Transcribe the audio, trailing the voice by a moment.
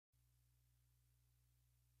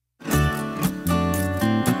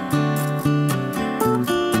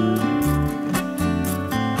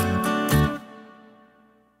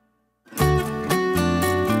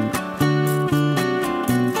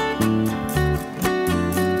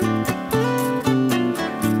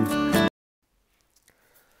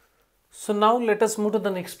So now let us move to the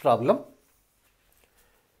next problem.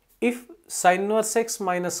 If sin inverse x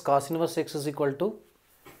minus cos inverse x is equal to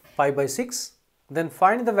pi by 6, then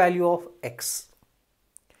find the value of x.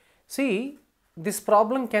 See, this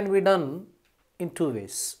problem can be done in two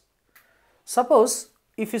ways. Suppose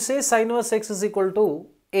if you say sin inverse x is equal to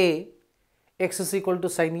a, x is equal to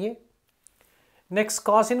sin a. Next,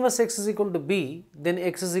 cos inverse x is equal to b, then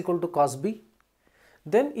x is equal to cos b.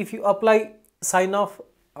 Then if you apply sin of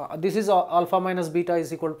this is alpha minus beta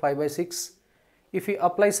is equal to pi by 6. If you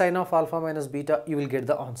apply sin of alpha minus beta, you will get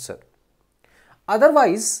the answer.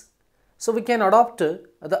 Otherwise, so we can adopt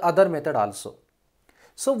the other method also.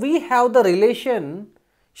 So we have the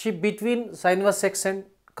relationship between sin inverse x and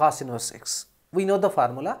cos inverse x. We know the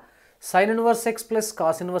formula. Sin inverse x plus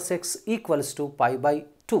cos inverse x equals to pi by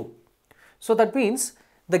 2. So that means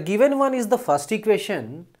the given one is the first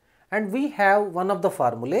equation and we have one of the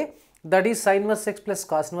formulae, that is sin inverse x plus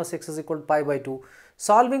cos inverse x is equal to pi by 2.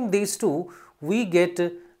 Solving these two, we get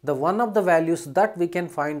the one of the values that we can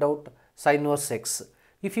find out sin inverse x.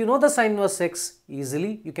 If you know the sin inverse x,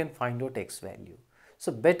 easily you can find out x value.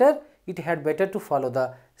 So it had better to follow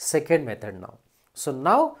the second method now. So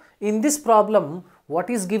now in this problem, what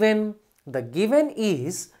is given? The given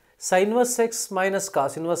is sin inverse x minus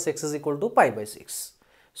cos inverse x is equal to pi by 6.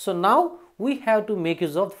 So now we have to make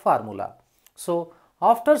use of the formula. So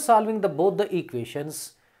after solving both the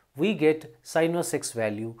equations, we get sin inverse x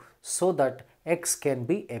value so that x can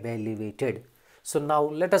be evaluated. So now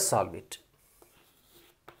let us solve it.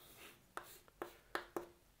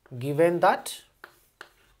 Given that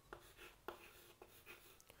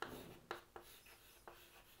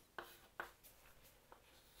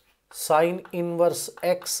sin inverse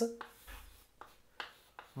x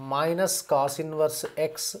minus cos inverse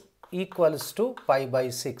x equals to pi by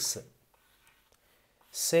 6.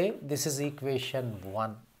 Say this is equation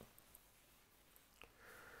 1.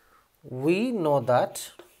 We know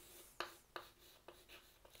that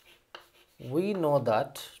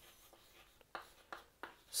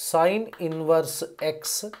sin inverse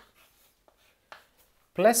x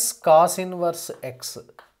plus cos inverse x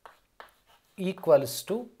equals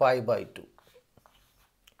to pi by 2.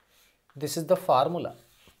 This is the formula.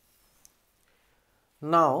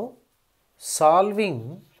 Now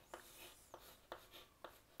solving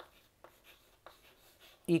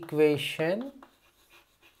equation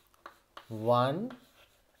 1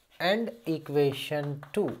 and equation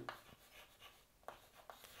 2.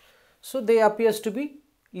 So they appears to be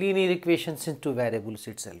linear equations in two variables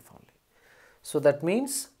itself only. So that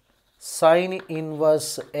means sin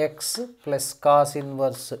inverse x plus cos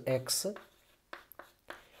inverse x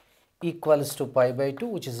equals to pi by 2,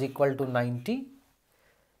 which is equal to 90.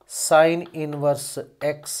 Sin inverse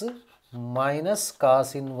x minus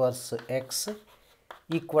cos inverse x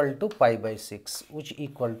equal to pi by 6, which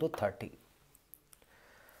equal to 30.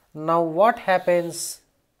 Now what happens?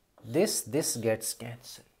 This gets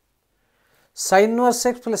cancelled. Sin inverse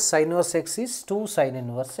x plus sin inverse x is 2 sin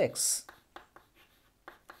inverse x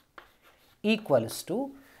equals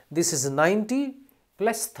to, this is 90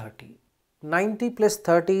 plus 30. 90 plus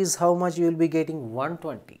 30 is how much you will be getting?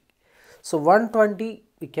 120. So 120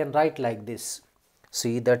 we can write like this.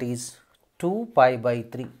 See, that is 2 pi by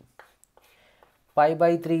 3. Pi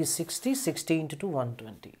by 3 is 60, 60 into 2,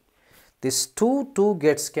 120. This 2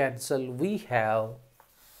 gets cancelled. We have,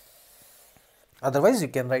 otherwise you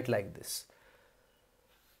can write like this.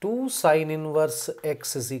 2 sin inverse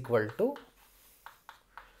x is equal to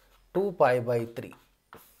 2 pi by 3.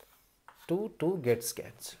 2 gets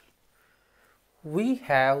cancelled. We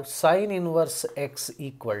have sin inverse x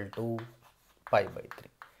equal to pi by 3.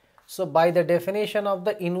 So by the definition of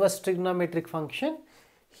the inverse trigonometric function,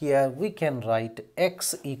 here we can write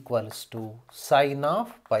x equals to sin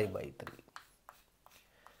of pi by 3.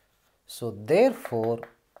 So therefore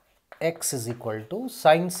x is equal to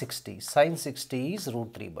sin 60. Sin 60 is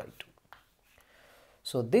root 3 by 2.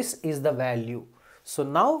 So this is the value. So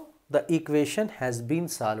now the equation has been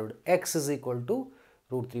solved. X is equal to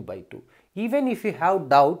root 3 by 2. Even if you have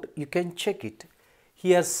doubt, you can check it.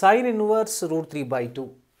 Here sin inverse root 3 by 2.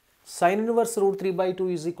 Sin inverse root 3 by 2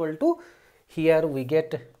 is equal to, here we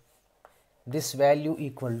get this value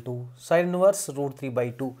equal to sin inverse root 3 by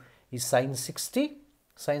 2 is sin 60.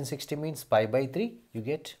 Sin 60 means pi by 3 you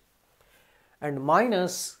get, and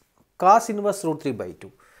minus cos inverse root 3 by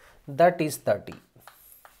 2, that is 30.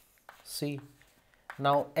 See,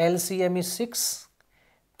 now LCM is 6,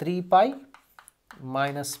 3 pi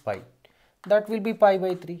minus pi, that will be pi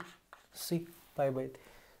by 3. See, pi by 3.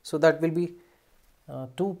 So that will be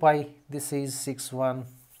 2 pi, this is 6, 1,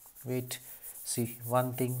 wait, see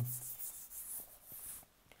one thing,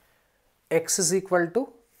 x is equal to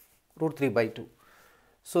root 3 by 2.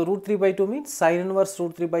 So root 3 by 2 means sin inverse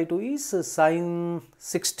root 3 by 2 is sin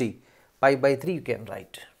 60, pi by 3 you can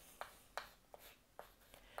write,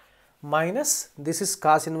 minus this is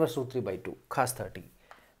cos inverse root 3 by 2, cos 30,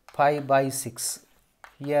 pi by 6.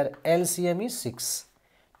 Here LCM is 6,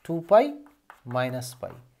 2 pi minus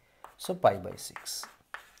pi, so pi by 6.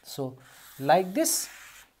 So like this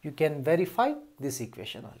you can verify this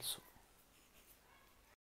equation also.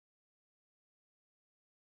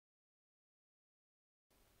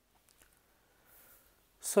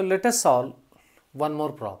 So let us solve one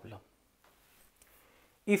more problem.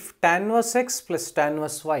 If tan inverse x plus tan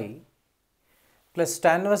inverse y plus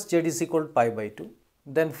tan inverse z is equal to pi by 2,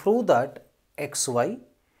 then prove that xy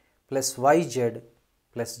plus yz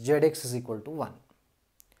plus zx is equal to 1.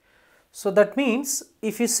 So that means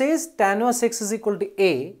if you say tan inverse x is equal to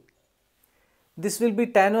a, this will be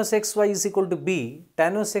tan inverse xy is equal to b,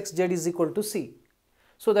 tan inverse xz is equal to c.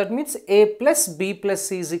 So that means a plus b plus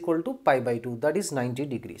c is equal to pi by 2, that is 90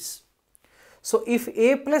 degrees. So if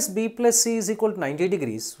a plus b plus c is equal to 90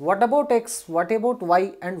 degrees, what about x, what about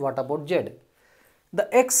y and what about z? The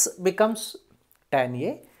x becomes tan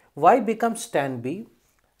a, y becomes tan b,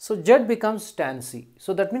 so z becomes tan c.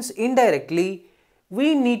 So that means indirectly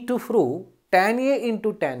we need to prove tan a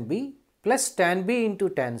into tan b plus tan b into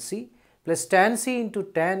tan c plus tan c into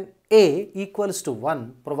tan a equals to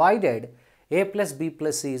 1, provided a plus b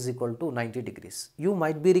plus c is equal to 90 degrees. You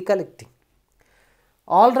might be recollecting.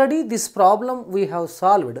 Already this problem we have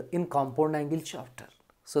solved in compound angle chapter.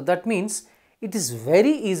 So that means it is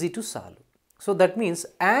very easy to solve. So that means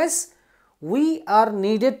as we are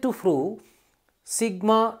needed to prove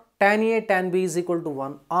sigma tan a tan b is equal to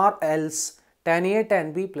 1, or else tan a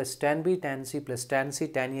tan b plus tan b tan c plus tan c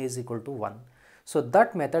tan a is equal to 1. So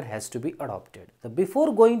that method has to be adopted.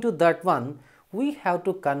 Before going to that one, we have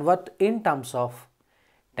to convert in terms of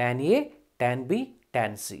tan a, tan b,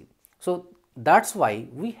 tan c. So that's why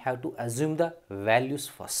we have to assume the values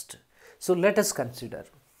first. So let us consider.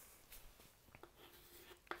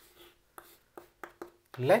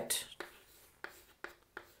 Let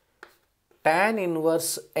tan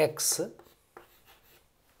inverse x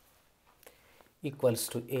equals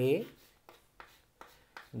to a,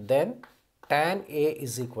 then tan a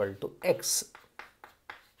is equal to x.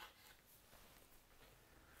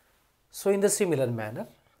 So in the similar manner,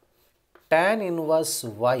 tan inverse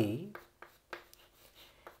y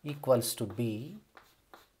equals to b,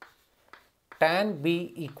 tan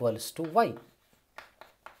b equals to y.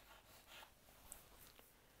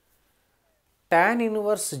 Tan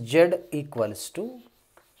inverse z equals to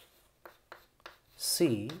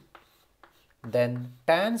c, then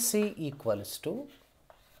tan c equals to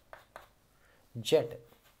z.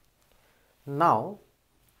 Now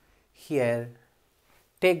here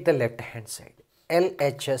take the left hand side.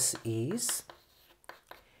 LHS is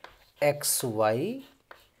xy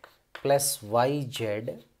plus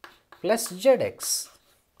yz plus zx.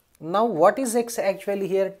 Now what is x actually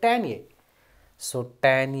here? Tan a. So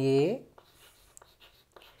tan a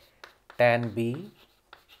tan b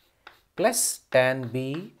plus tan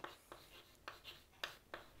b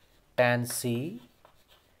tan c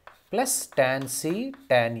plus tan c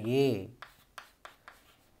tan a.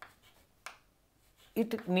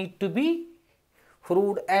 It need to be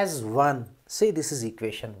proved as 1. Say this is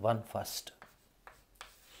equation 1 first.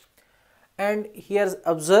 And here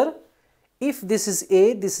observe, if this is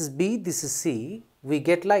a, this is b, this is c, we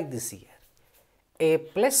get like this here. A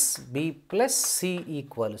plus b plus c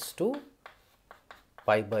equals to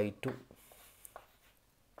pi by 2.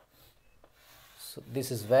 So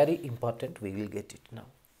this is very important, we will get it now.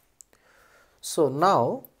 So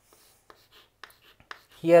now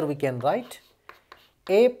here we can write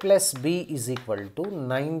a plus b is equal to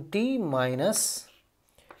 90 minus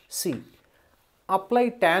c. Apply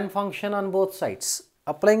tan function on both sides.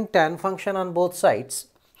 Applying tan function on both sides,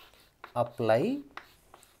 apply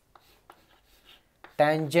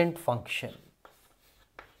tangent function.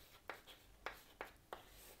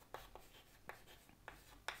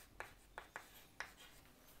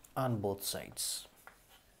 On both sides.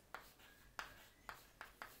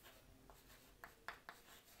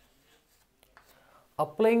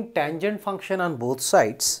 Applying tangent function on both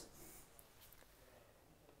sides,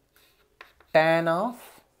 tan of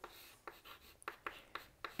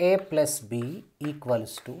a plus b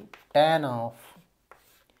equals to tan of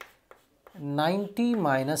 90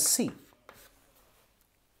 minus c.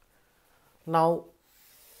 Now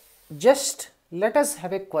just let us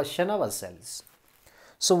have a question ourselves.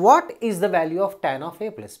 So what is the value of tan of a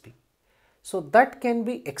plus b? So that can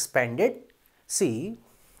be expanded. See,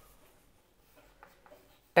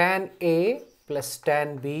 tan A plus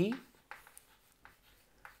tan B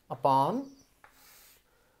upon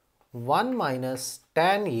 1 minus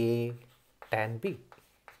tan A tan B.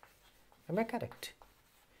 Am I correct?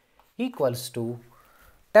 Equals to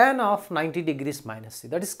tan of 90 degrees minus C,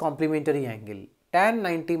 that is complementary angle. Tan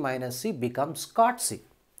 90 minus C becomes cot C.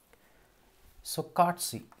 So cot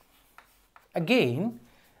C. Again,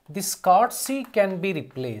 this cot C can be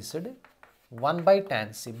replaced 1 by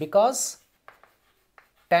tan C because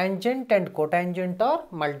tangent and cotangent are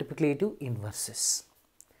multiplicative inverses.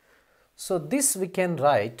 So this we can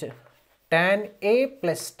write tan A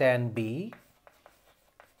plus tan B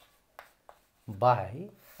by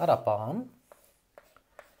or upon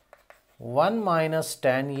 1 minus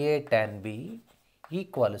tan A tan B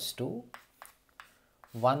equals to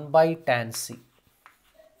 1 by tan C.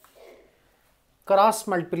 Cross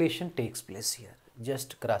multiplication takes place here.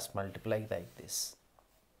 Just cross multiply like this.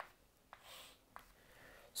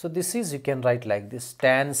 So this is, you can write like this,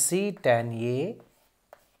 tan C tan A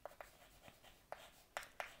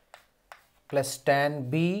plus tan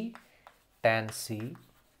B tan C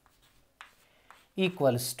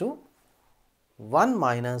equals to 1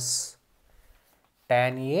 minus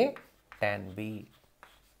tan A tan B.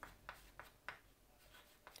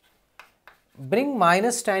 Bring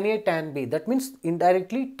minus tan A tan B, that means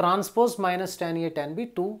indirectly transpose minus tan A tan B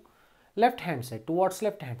to left hand side, towards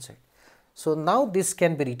left hand side. So now this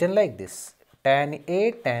can be written like this, tan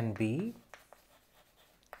A tan B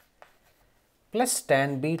plus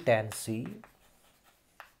tan B tan C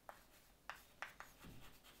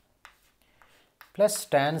plus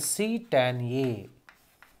tan C tan A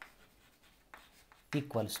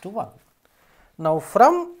equals to 1. Now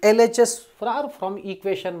from LHS or from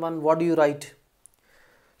equation 1, what do you write?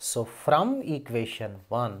 So from equation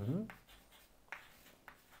 1,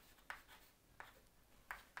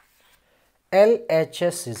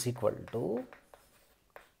 LHS is equal to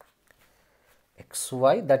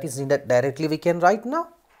xy, that is directly we can write now.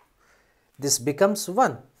 This becomes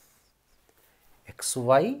 1,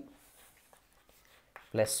 xy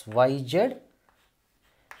plus yz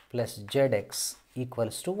plus zx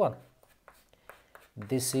equals to 1.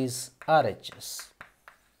 This is RHS.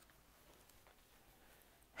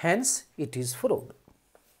 Hence, it is proved.